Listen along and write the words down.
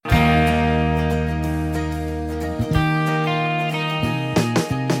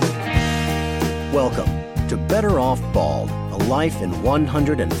Better Off Bald, A Life in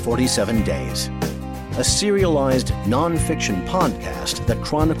 147 Days. A serialized nonfiction podcast that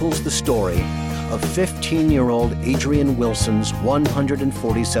chronicles the story of 15-year-old Adrienne Wilson's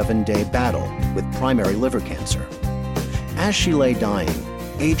 147-day battle with primary liver cancer. As she lay dying,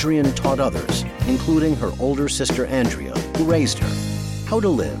 Adrienne taught others, including her older sister Andrea, who raised her, how to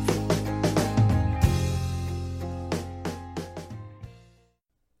live.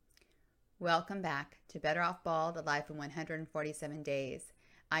 Welcome back to Better Off Bald, A Life in 147 Days.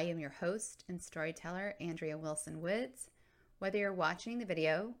 I am your host and storyteller, Andrea Wilson Woods. Whether you're watching the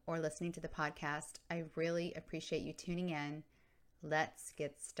video or listening to the podcast, I really appreciate you tuning in. Let's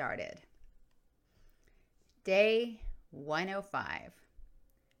get started. Day 105,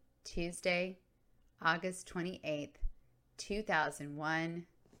 Tuesday, August 28th, 2001.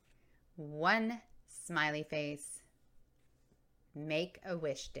 One smiley face. Make a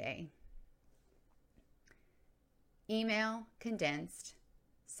wish day. Email condensed.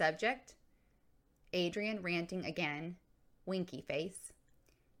 Subject, Adrienne ranting again, winky face.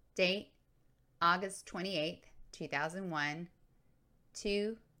 Date, August 28th, 2001.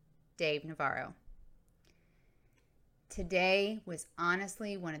 To Dave Navarro. Today was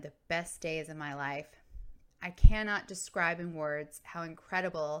honestly one of the best days of my life. I cannot describe in words how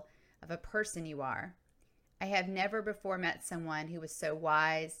incredible of a person you are. I have never before met someone who was so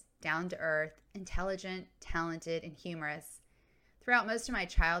wise, down to earth, intelligent, talented, and humorous. Throughout most of my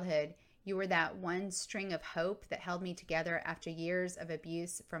childhood, you were that one string of hope that held me together after years of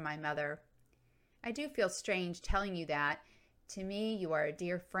abuse from my mother. I do feel strange telling you that. To me, you are a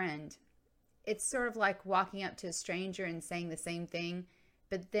dear friend. It's sort of like walking up to a stranger and saying the same thing,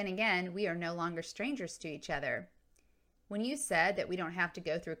 but then again, we are no longer strangers to each other. When you said that we don't have to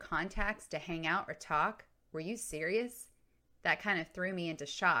go through contacts to hang out or talk, were you serious? That kind of threw me into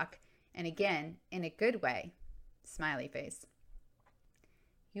shock, and again, in a good way. Smiley face.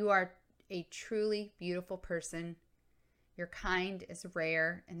 You are a truly beautiful person. Your kind is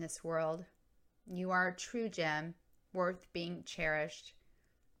rare in this world. You are a true gem, worth being cherished.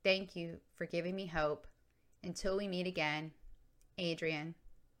 Thank you for giving me hope. Until we meet again, Adrienne.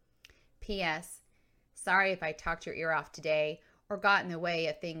 P.S. Sorry if I talked your ear off today or got in the way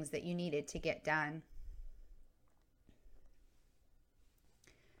of things that you needed to get done.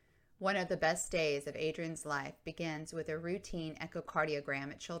 One of the best days of Adrienne's life begins with a routine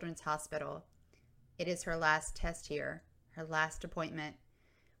echocardiogram at Children's Hospital. It is her last test here, her last appointment.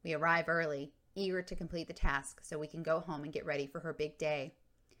 We arrive early, eager to complete the task so we can go home and get ready for her big day.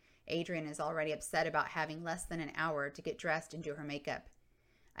 Adrienne is already upset about having less than an hour to get dressed and do her makeup.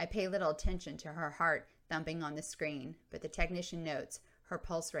 I pay little attention to her heart thumping on the screen, but the technician notes her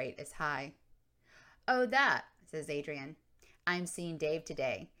pulse rate is high. "Oh, that," says Adrienne. "I'm seeing Dave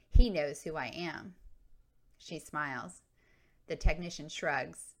today. He knows who I am." She smiles. The technician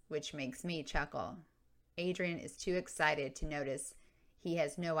shrugs, which makes me chuckle. Adrienne is too excited to notice he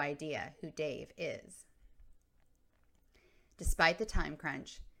has no idea who Dave is. Despite the time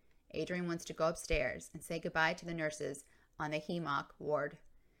crunch, Adrienne wants to go upstairs and say goodbye to the nurses on the HEMOC ward.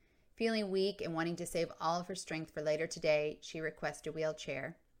 Feeling weak and wanting to save all of her strength for later today, she requests a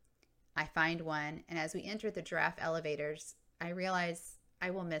wheelchair. I find one, and as we enter the giraffe elevators, I realize I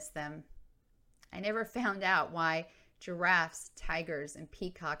will miss them. I never found out why giraffes, tigers, and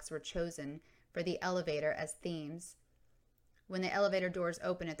peacocks were chosen for the elevator as themes. When the elevator doors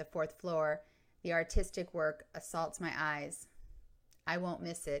open at the 4th floor, the artistic work assaults my eyes. I won't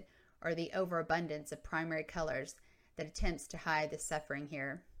miss it, or the overabundance of primary colors that attempts to hide the suffering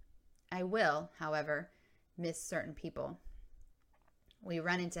here. I will, however, miss certain people. We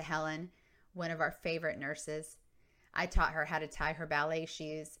run into Helen, one of our favorite nurses. I taught her how to tie her ballet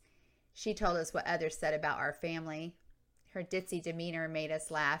shoes. She told us what others said about our family. Her ditzy demeanor made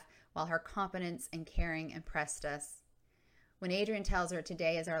us laugh, while her competence and caring impressed us. When Adrienne tells her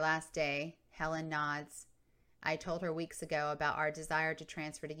today is our last day, Helen nods. I told her weeks ago about our desire to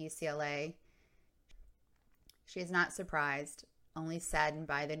transfer to UCLA. She is not surprised, only saddened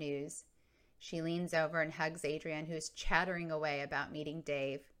by the news. She leans over and hugs Adrienne, who is chattering away about meeting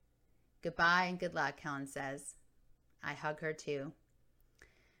Dave. "Goodbye and good luck," Helen says. I hug her too.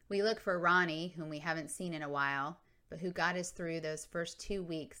 We look for Ronnie, whom we haven't seen in a while, but who got us through those first 2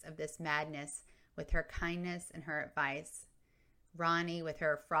 weeks of this madness with her kindness and her advice. Ronnie, with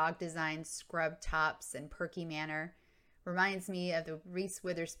her frog-designed scrub tops and perky manner, reminds me of the Reese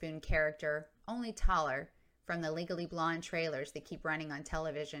Witherspoon character, only taller, from the Legally Blonde trailers that keep running on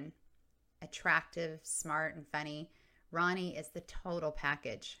television. Attractive, smart, and funny, Ronnie is the total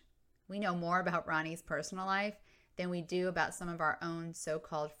package. We know more about Ronnie's personal life than we do about some of our own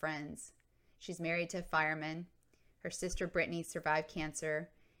so-called friends. She's married to a fireman. Her sister Brittany survived cancer,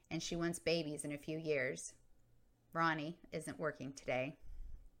 and she wants babies in a few years. Ronnie isn't working today.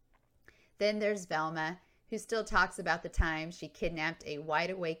 Then there's Velma, who still talks about the time she kidnapped a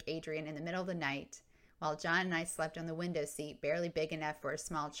wide-awake Adrian in the middle of the night, while John and I slept on the window seat, barely big enough for a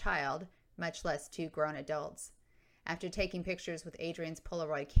small child, much less two grown adults. After taking pictures with Adrian's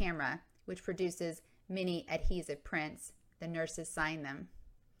Polaroid camera, which produces mini adhesive prints, the nurses signed them.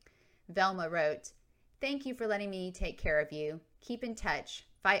 Velma wrote, "Thank you for letting me take care of you. Keep in touch.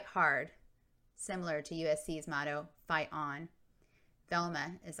 Fight hard." Similar to USC's motto, "Fight on."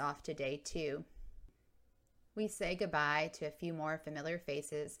 Velma is off today, too. We say goodbye to a few more familiar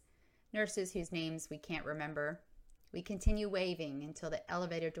faces, nurses whose names we can't remember. We continue waving until the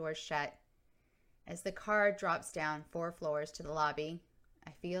elevator doors shut. As the car drops down 4 floors to the lobby,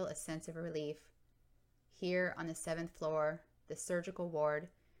 I feel a sense of relief. Here on the 7th floor, the surgical ward,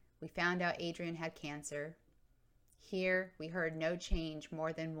 we found out Adrian had cancer. Here we heard no change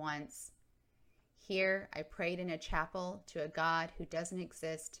more than once. Here I prayed in a chapel to a God who doesn't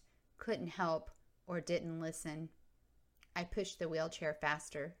exist, couldn't help, or didn't listen. I pushed the wheelchair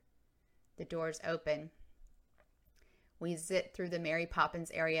faster. The doors open. We zip through the Mary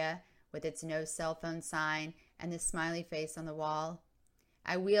Poppins area with its no cell phone sign and the smiley face on the wall.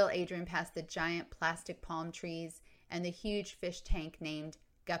 I wheel Adrian past the giant plastic palm trees and the huge fish tank named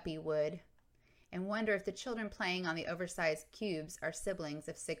Guppy Wood, and wonder if the children playing on the oversized cubes are siblings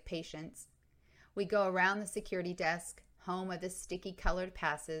of sick patients. We go around the security desk, home of the sticky colored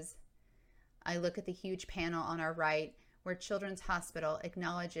passes. I look at the huge panel on our right where Children's Hospital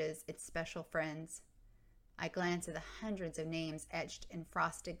acknowledges its special friends. I glance at the hundreds of names etched in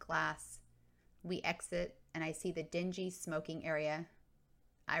frosted glass. We exit, and I see the dingy smoking area.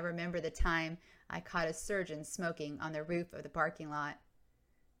 I remember the time I caught a surgeon smoking on the roof of the parking lot.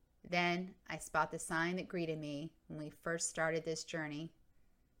 Then I spot the sign that greeted me when we first started this journey.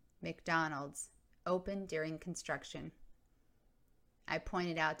 McDonald's, open during construction. I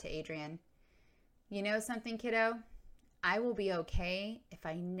pointed out to Adrian, "You know something, kiddo? I will be okay if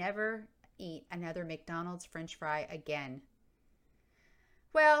I never eat another McDonald's French fry again."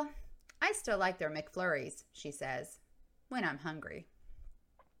 "Well, I still like their McFlurries," she says, "when I'm hungry."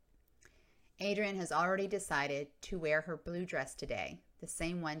 Adrian has already decided to wear her blue dress today, the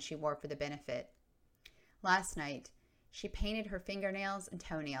same one she wore for the benefit. Last night, she painted her fingernails and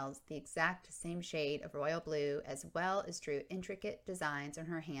toenails the exact same shade of royal blue, as well as drew intricate designs on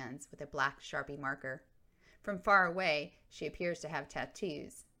her hands with a black Sharpie marker. From far away, she appears to have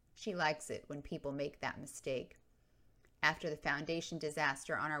tattoos. She likes it when people make that mistake. After the foundation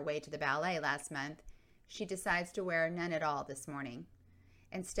disaster on our way to the ballet last month, she decides to wear none at all this morning.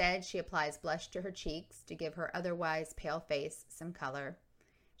 Instead, she applies blush to her cheeks to give her otherwise pale face some color.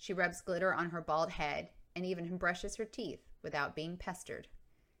 She rubs glitter on her bald head and even brushes her teeth without being pestered.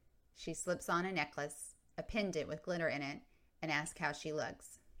 She slips on a necklace, a pendant with glitter in it, and asks how she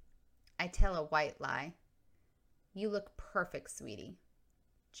looks. I tell a white lie. "You look perfect, sweetie.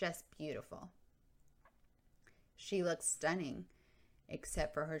 Just beautiful." She looks stunning,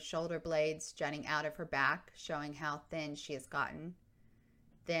 except for her shoulder blades jutting out of her back, showing how thin she has gotten.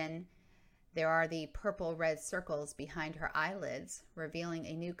 Then there are the purple-red circles behind her eyelids, revealing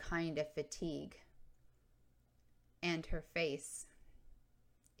a new kind of fatigue. And her face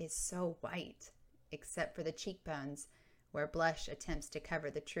is so white, except for the cheekbones, where blush attempts to cover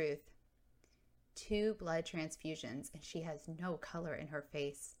the truth. 2 blood transfusions, and she has no color in her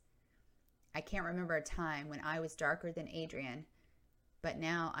face. I can't remember a time when I was darker than Adrian, but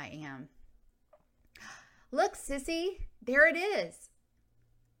now I am. "Look, sissy, there it is."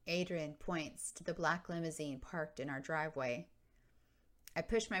 Adrian points to the black limousine parked in our driveway. I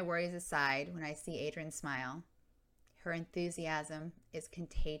push my worries aside when I see Adrian smile. Her enthusiasm is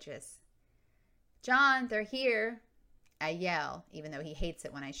contagious. "John, they're here," I yell, even though he hates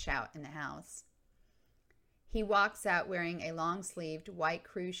it when I shout in the house. He walks out wearing a long-sleeved white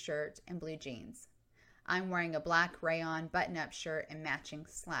crew shirt and blue jeans. I'm wearing a black rayon button-up shirt and matching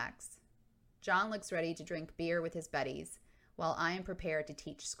slacks. John looks ready to drink beer with his buddies, while I am prepared to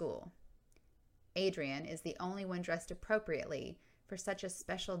teach school. Adrian is the only one dressed appropriately for such a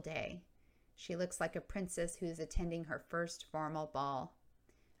special day. She looks like a princess who is attending her first formal ball.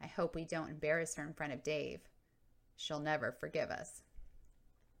 I hope we don't embarrass her in front of Dave. She'll never forgive us.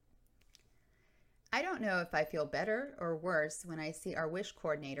 I don't know if I feel better or worse when I see our wish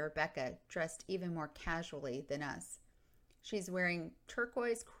coordinator, Becca, dressed even more casually than us. She's wearing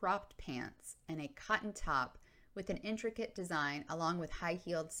turquoise cropped pants and a cotton top with an intricate design along with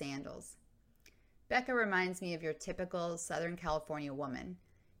high-heeled sandals. Becca reminds me of your typical Southern California woman.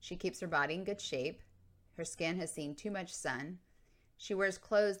 She keeps her body in good shape. Her skin has seen too much sun. She wears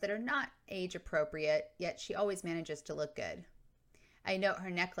clothes that are not age appropriate, yet she always manages to look good. I note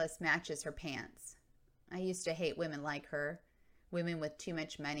her necklace matches her pants. I used to hate women like her, women with too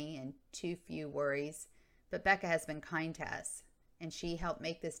much money and too few worries, but Becca has been kind to us, and she helped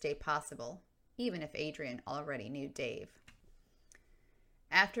make this day possible, even if Adrian already knew Dave.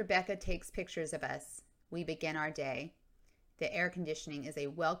 After Becca takes pictures of us, we begin our day. The air conditioning is a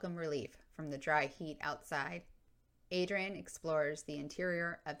welcome relief from the dry heat outside. Adrian explores the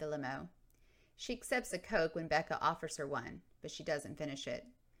interior of the limo. She accepts a Coke when Becca offers her one, but she doesn't finish it.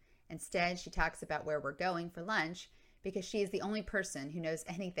 Instead, she talks about where we're going for lunch because she is the only person who knows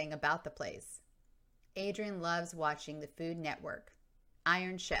anything about the place. Adrian loves watching the Food Network.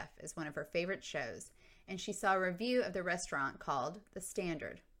 Iron Chef is one of her favorite shows, and she saw a review of the restaurant called The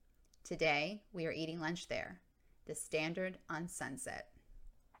Standard. Today, we are eating lunch there. The Standard on Sunset.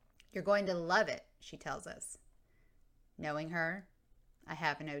 You're going to love it, she tells us. Knowing her, I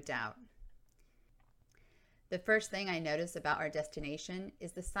have no doubt. The first thing I notice about our destination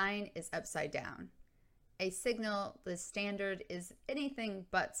is the sign is upside down. A signal the Standard is anything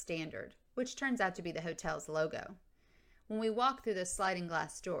but standard, which turns out to be the hotel's logo. When we walk through the sliding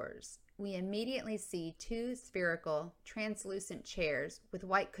glass doors, we immediately see two spherical, translucent chairs with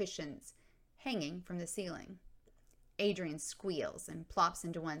white cushions hanging from the ceiling. Adrian squeals and plops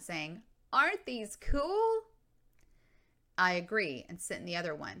into one, saying, "Aren't these cool?" I agree and sit in the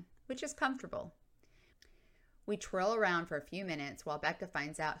other one, which is comfortable. We twirl around for a few minutes while Becca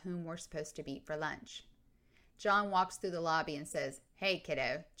finds out whom we're supposed to meet for lunch. John walks through the lobby and says, "Hey,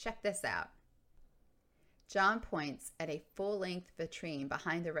 kiddo, check this out." John points at a full-length vitrine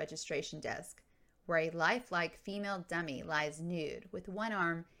behind the registration desk, where a lifelike female dummy lies nude with one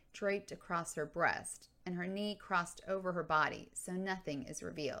arm draped across her breast and her knee crossed over her body so nothing is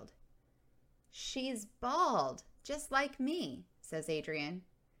revealed. "She's bald, just like me," says Adrian.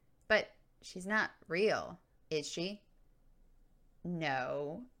 "But she's not real, is she?"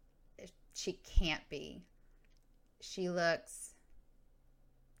 "No, she can't be. She looks...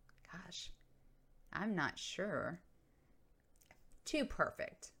 Gosh, I'm not sure. Too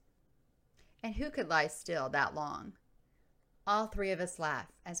perfect. And who could lie still that long?" All three of us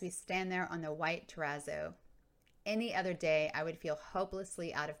laugh as we stand there on the white terrazzo. Any other day, I would feel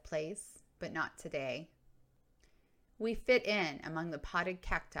hopelessly out of place, but not today. We fit in among the potted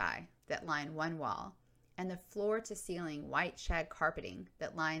cacti that line one wall and the floor-to-ceiling white shag carpeting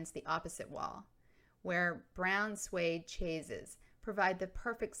that lines the opposite wall, where brown suede chaises provide the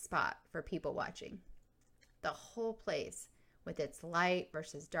perfect spot for people watching. The whole place, with its light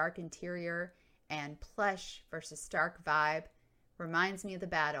versus dark interior and plush versus stark vibe, reminds me of the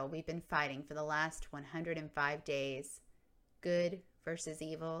battle we've been fighting for the last 105 days. Good versus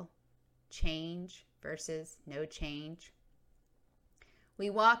evil, change versus no change. We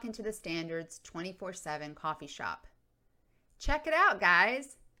walk into the Standard's 24/7 coffee shop. "Check it out,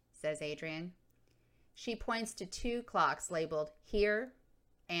 guys," says Adrian. She points to two clocks labeled here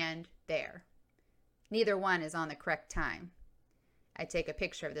and there. Neither one is on the correct time. I take a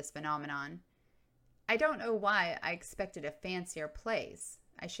picture of this phenomenon. I don't know why I expected a fancier place.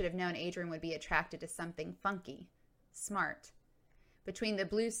 I should have known Adrian would be attracted to something funky, smart. Between the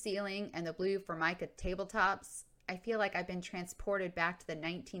blue ceiling and the blue Formica tabletops, I feel like I've been transported back to the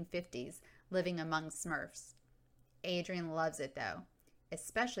 1950s, living among Smurfs. Adrian loves it, though,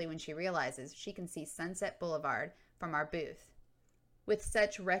 especially when she realizes she can see Sunset Boulevard from our booth. With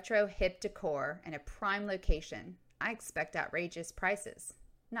such retro hip decor and a prime location, I expect outrageous prices.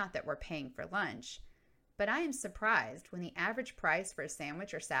 Not that we're paying for lunch, but I am surprised when the average price for a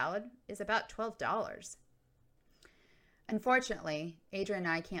sandwich or salad is about $12. Unfortunately, Adrian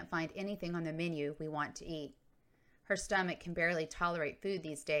and I can't find anything on the menu we want to eat. Her stomach can barely tolerate food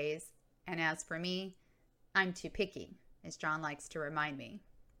these days, and as for me, I'm too picky, as John likes to remind me.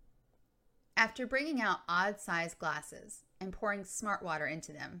 After bringing out odd-sized glasses and pouring smart water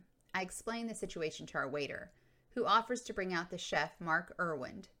into them, I explain the situation to our waiter, who offers to bring out the chef Mark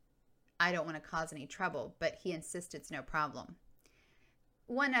Irwind. I don't want to cause any trouble, but he insists it's no problem.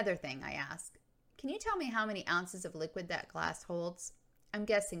 "One other thing," I ask. "Can you tell me how many ounces of liquid that glass holds? I'm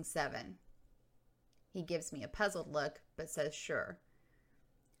guessing 7. He gives me a puzzled look, but says sure.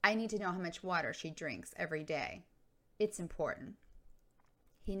 I need to know how much water she drinks every day. It's important.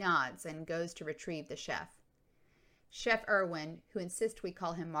 He nods and goes to retrieve the chef. Chef Irwin, who insists we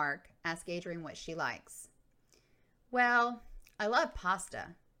call him Mark, asks Adrian what she likes. "Well, I love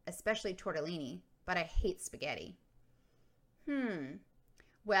pasta, especially tortellini, but I hate spaghetti."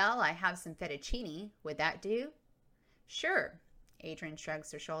 Well, I have some fettuccine. Would that do?" "Sure." Adrian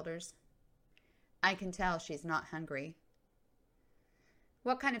shrugs her shoulders. I can tell she's not hungry.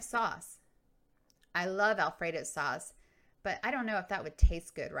 What kind of sauce? I love Alfredo sauce, but I don't know if that would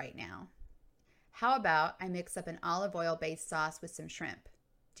taste good right now. How about I mix up an olive oil-based sauce with some shrimp?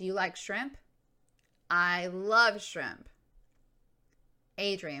 Do you like shrimp? I love shrimp.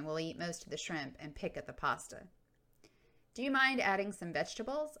 Adrian will eat most of the shrimp and pick at the pasta. Do you mind adding some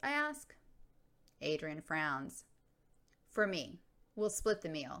vegetables? I ask. Adrian frowns. For me. We'll split the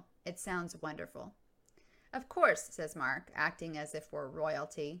meal. It sounds wonderful. Of course, says Mark, acting as if we're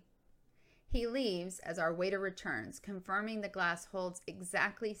royalty. He leaves as our waiter returns, confirming the glass holds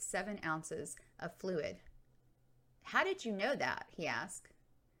exactly 7 ounces of fluid. How did you know that? He asks.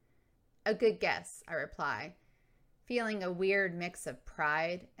 A good guess, I reply, feeling a weird mix of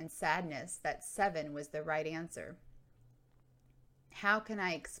pride and sadness that 7 was the right answer. How can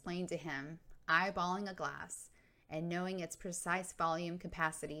I explain to him, eyeballing a glass and knowing its precise volume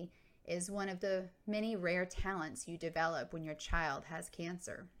capacity is one of the many rare talents you develop when your child has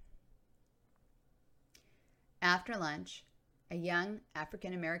cancer? After lunch, a young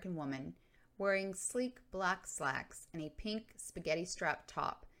African-American woman wearing sleek black slacks and a pink spaghetti-strap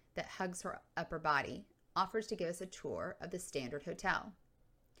top that hugs her upper body offers to give us a tour of the Standard Hotel.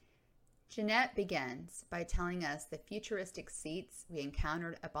 Jeanette begins by telling us the futuristic seats we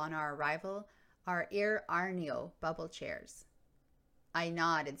encountered upon our arrival are Ir Arnio bubble chairs. I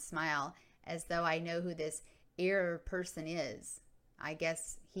nod and smile as though I know who this Ir person is. I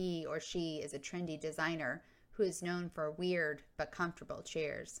guess he or she is a trendy designer who is known for weird but comfortable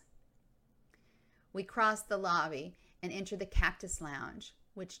chairs. We cross the lobby and enter the Cactus Lounge,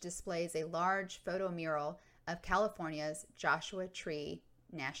 which displays a large photo mural of California's Joshua Tree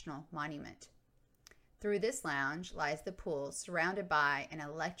National Monument. Through this lounge lies the pool surrounded by an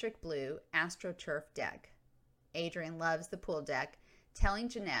electric blue AstroTurf deck. Adrian loves the pool deck, telling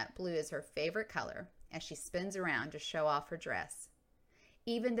Jeanette blue is her favorite color as she spins around to show off her dress.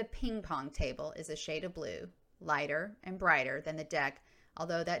 Even the ping pong table is a shade of blue, lighter and brighter than the deck,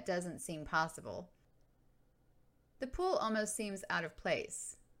 although that doesn't seem possible. The pool almost seems out of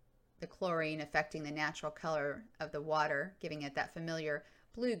place, the chlorine affecting the natural color of the water, giving it that familiar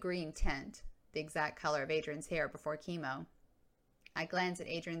blue-green tint, the exact color of Adrian's hair before chemo. I glance at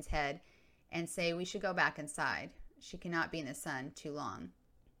Adrian's head and say we should go back inside. She cannot be in the sun too long.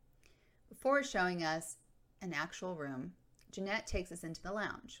 Before showing us an actual room, Jeanette takes us into the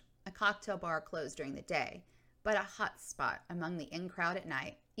lounge, a cocktail bar closed during the day, but a hot spot among the in-crowd at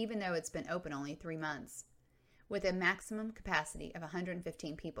night, even though it's been open only 3 months. With a maximum capacity of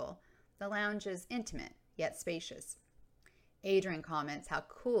 115 people, the lounge is intimate, yet spacious. Adrian comments how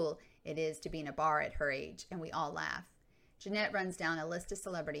cool it is to be in a bar at her age, and we all laugh. Jeanette runs down a list of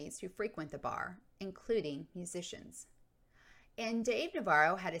celebrities who frequent the bar, including musicians. And Dave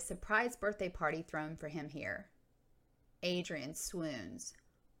Navarro had a surprise birthday party thrown for him here. Adrian swoons.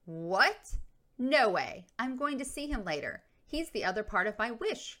 What? No way. I'm going to see him later. He's the other part of my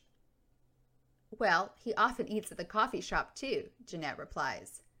wish. Well, he often eats at the coffee shop too, Jeanette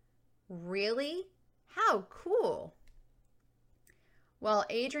replies. Really? How cool. While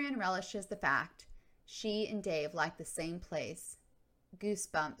Adrian relishes the fact she and Dave like the same place,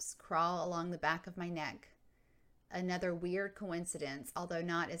 goosebumps crawl along the back of my neck. Another weird coincidence, although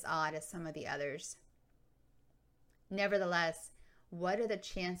not as odd as some of the others. Nevertheless, what are the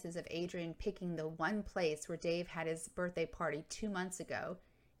chances of Adrian picking the one place where Dave had his birthday party 2 months ago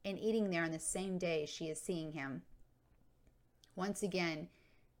and eating there on the same day she is seeing him? Once again,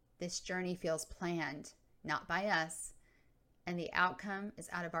 this journey feels planned, not by us, and the outcome is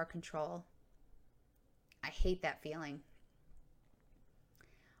out of our control. I hate that feeling.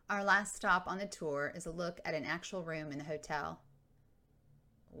 Our last stop on the tour is a look at an actual room in the hotel.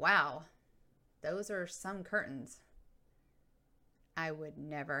 Wow, those are some curtains. I would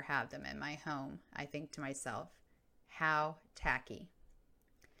never have them in my home, I think to myself. How tacky.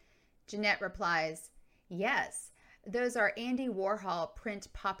 Jeanette replies, yes, those are Andy Warhol print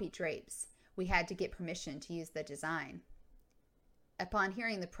poppy drapes. We had to get permission to use the design. Upon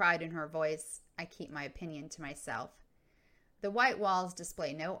hearing the pride in her voice, I keep my opinion to myself. The white walls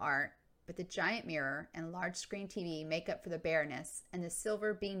display no art, but the giant mirror and large screen TV make up for the bareness, and the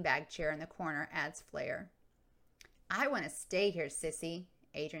silver beanbag chair in the corner adds flair. I want to stay here, sissy,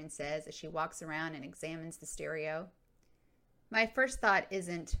 Adrian says as she walks around and examines the stereo. My first thought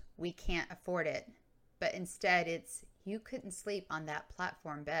isn't, we can't afford it, but instead it's, you couldn't sleep on that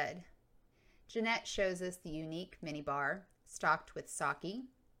platform bed. Jeanette shows us the unique minibar, stocked with sake,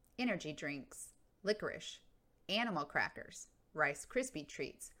 energy drinks, licorice, animal crackers, Rice Krispie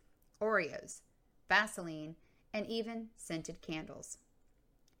treats, Oreos, Vaseline, and even scented candles.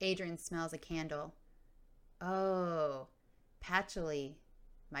 Adrian smells a candle. Oh, patchouli,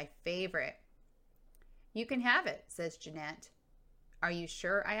 my favorite. You can have it, says Jeanette. Are you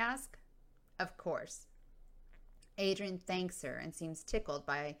sure, I ask? Of course. Adrian thanks her and seems tickled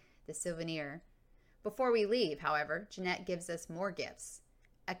by the souvenir. Before we leave, however, Jeanette gives us more gifts.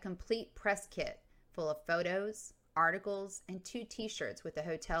 A complete press kit full of photos, articles, and 2 t-shirts with the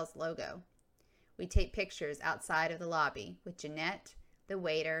hotel's logo. We take pictures outside of the lobby with Jeanette, the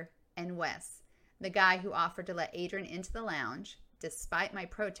waiter, and Wes, the guy who offered to let Adrian into the lounge, despite my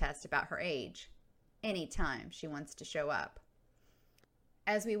protest about her age, anytime she wants to show up.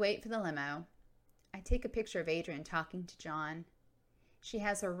 As we wait for the limo, I take a picture of Adrian talking to John. She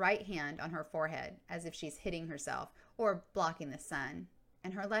has her right hand on her forehead, as if she's hitting herself or blocking the sun,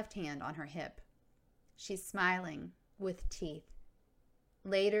 and her left hand on her hip. She's smiling, with teeth.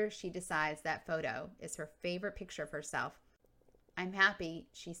 Later, she decides that photo is her favorite picture of herself. I'm happy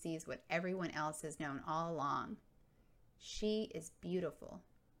she sees what everyone else has known all along. She is beautiful,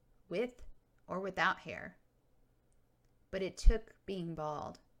 with or without hair. But it took being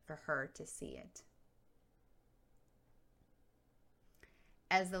bald for her to see it.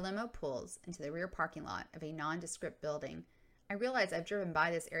 As the limo pulls into the rear parking lot of a nondescript building, I realize I've driven by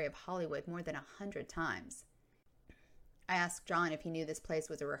this area of Hollywood more than 100 times. I ask John if he knew this place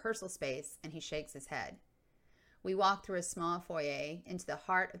was a rehearsal space, and he shakes his head. We walk through a small foyer into the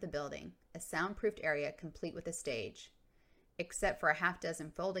heart of the building, a soundproofed area complete with a stage. Except for a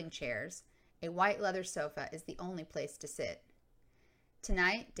half-dozen folding chairs, a white leather sofa is the only place to sit.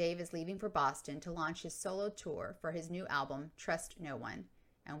 Tonight, Dave is leaving for Boston to launch his solo tour for his new album, Trust No One,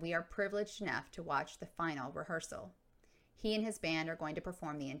 and we are privileged enough to watch the final rehearsal. He and his band are going to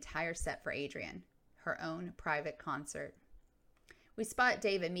perform the entire set for Adrian, her own private concert. We spot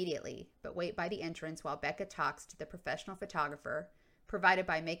Dave immediately, but wait by the entrance while Becca talks to the professional photographer, provided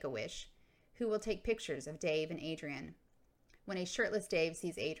by Make-A-Wish, who will take pictures of Dave and Adrian. When a shirtless Dave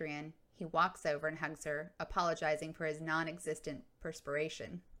sees Adrian, he walks over and hugs her, apologizing for his non-existent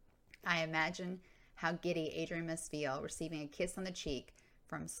perspiration. I imagine how giddy Adrian must feel receiving a kiss on the cheek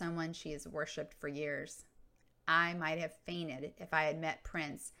from someone she has worshipped for years. I might have fainted if I had met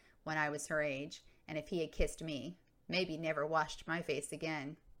Prince when I was her age, and if he had kissed me, maybe never washed my face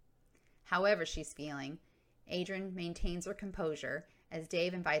again. However she's feeling, Adrian maintains her composure as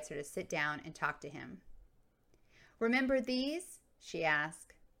Dave invites her to sit down and talk to him. "Remember these?" she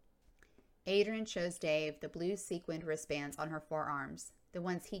asks. Adrian shows Dave the blue sequined wristbands on her forearms, the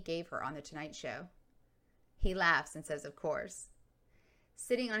ones he gave her on The Tonight Show. He laughs and says, of course.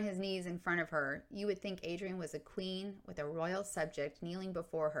 Sitting on his knees in front of her, you would think Adrian was a queen with a royal subject kneeling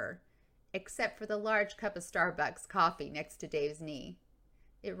before her, except for the large cup of Starbucks coffee next to Dave's knee.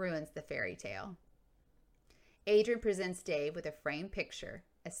 It ruins the fairy tale. Adrian presents Dave with a framed picture,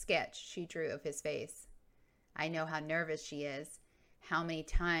 a sketch she drew of his face. I know how nervous she is, how many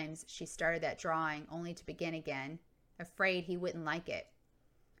times she started that drawing only to begin again, afraid he wouldn't like it.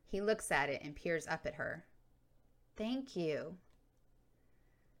 He looks at it and peers up at her. "Thank you."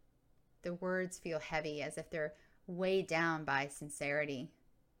 The words feel heavy, as if they're weighed down by sincerity.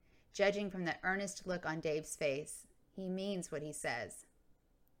 Judging from the earnest look on Dave's face, he means what he says.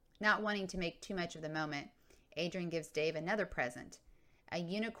 Not wanting to make too much of the moment, Adrian gives Dave another present, a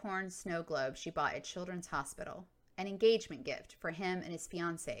unicorn snow globe she bought at Children's Hospital, an engagement gift for him and his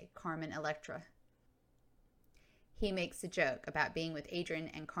fiancée, Carmen Electra. He makes a joke about being with Adrian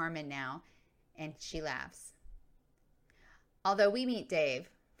and Carmen now, and she laughs. Although we meet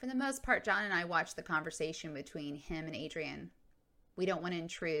Dave, for the most part, John and I watch the conversation between him and Adrian. We don't want to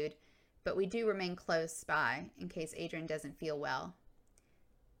intrude, but we do remain close by in case Adrian doesn't feel well.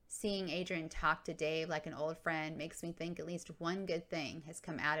 Seeing Adrian talk to Dave like an old friend makes me think at least one good thing has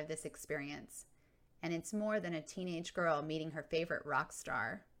come out of this experience, and it's more than a teenage girl meeting her favorite rock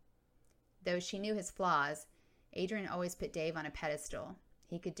star. Though she knew his flaws, Adrian always put Dave on a pedestal.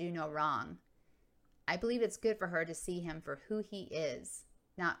 He could do no wrong. I believe it's good for her to see him for who he is,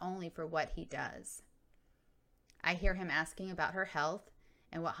 not only for what he does. I hear him asking about her health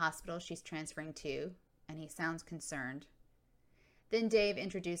and what hospital she's transferring to, and he sounds concerned. Then Dave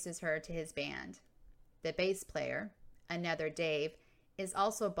introduces her to his band. The bass player, another Dave, is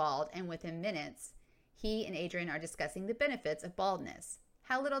also bald, and within minutes, he and Adrian are discussing the benefits of baldness,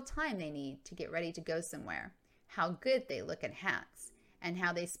 how little time they need to get ready to go somewhere, how good they look in hats, and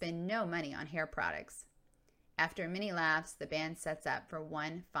how they spend no money on hair products. After many laughs, the band sets up for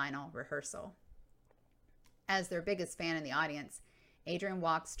one final rehearsal. As their biggest fan in the audience, Adrian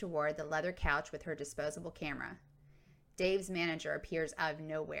walks toward the leather couch with her disposable camera. Dave's manager appears out of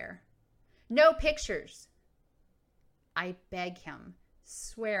nowhere. "No pictures!" I beg him,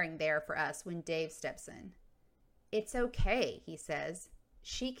 swearing there for us when Dave steps in. It's okay, he says.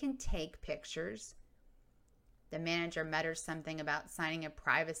 She can take pictures. The manager mutters something about signing a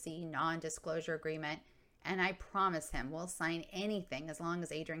privacy non-disclosure agreement, and I promise him we'll sign anything as long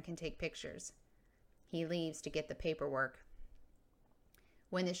as Adrian can take pictures. He leaves to get the paperwork.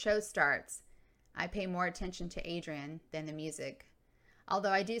 When the show starts, I pay more attention to Adrian than the music.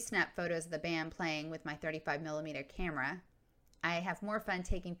 Although I do snap photos of the band playing with my 35mm camera, I have more fun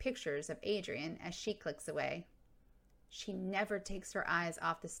taking pictures of Adrian as she clicks away. She never takes her eyes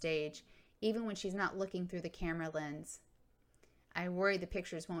off the stage, even when she's not looking through the camera lens. I worry the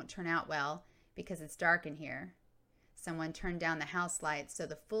pictures won't turn out well because it's dark in here. Someone turned down the house lights so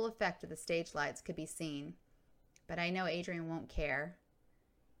the full effect of the stage lights could be seen. But I know Adrian won't care.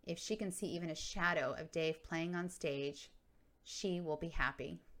 If she can see even a shadow of Dave playing on stage, she will be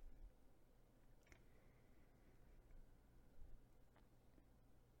happy.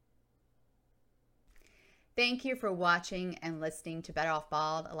 Thank you for watching and listening to Better Off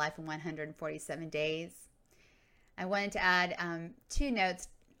Bald, A Life in 147 Days. I wanted to add 2 notes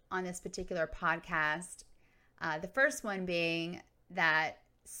on this particular podcast. The first one being that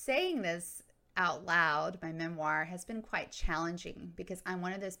saying this out loud, my memoir, has been quite challenging because I'm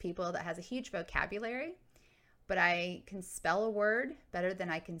one of those people that has a huge vocabulary, but I can spell a word better than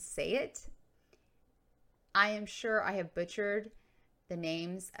I can say it. I am sure I have butchered the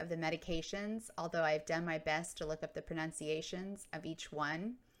names of the medications, although I've done my best to look up the pronunciations of each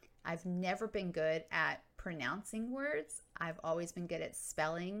one. I've never been good at pronouncing words. I've always been good at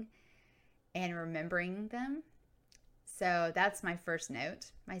spelling and remembering them. So that's my first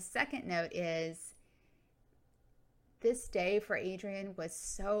note. My second note is this day for Adrian was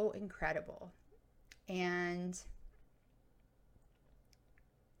so incredible. And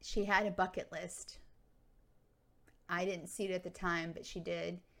she had a bucket list. I didn't see it at the time, but she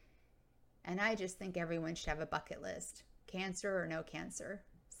did. And I just think everyone should have a bucket list, cancer or no cancer.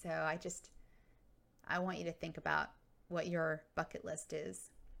 So I want you to think about what your bucket list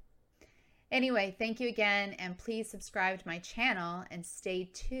is. Anyway, thank you again, and please subscribe to my channel and stay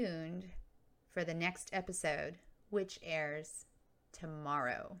tuned for the next episode, which airs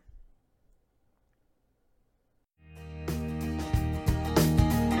tomorrow.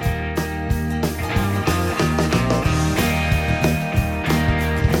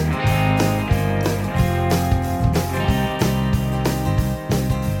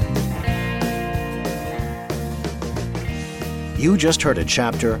 You just heard a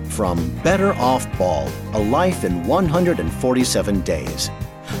chapter from Better Off Bald, A Life in 147 Days,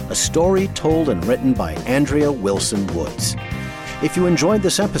 a story told and written by Andrea Wilson Woods. If you enjoyed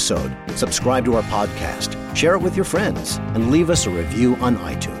this episode, subscribe to our podcast, share it with your friends, and leave us a review on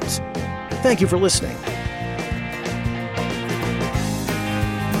iTunes. Thank you for listening.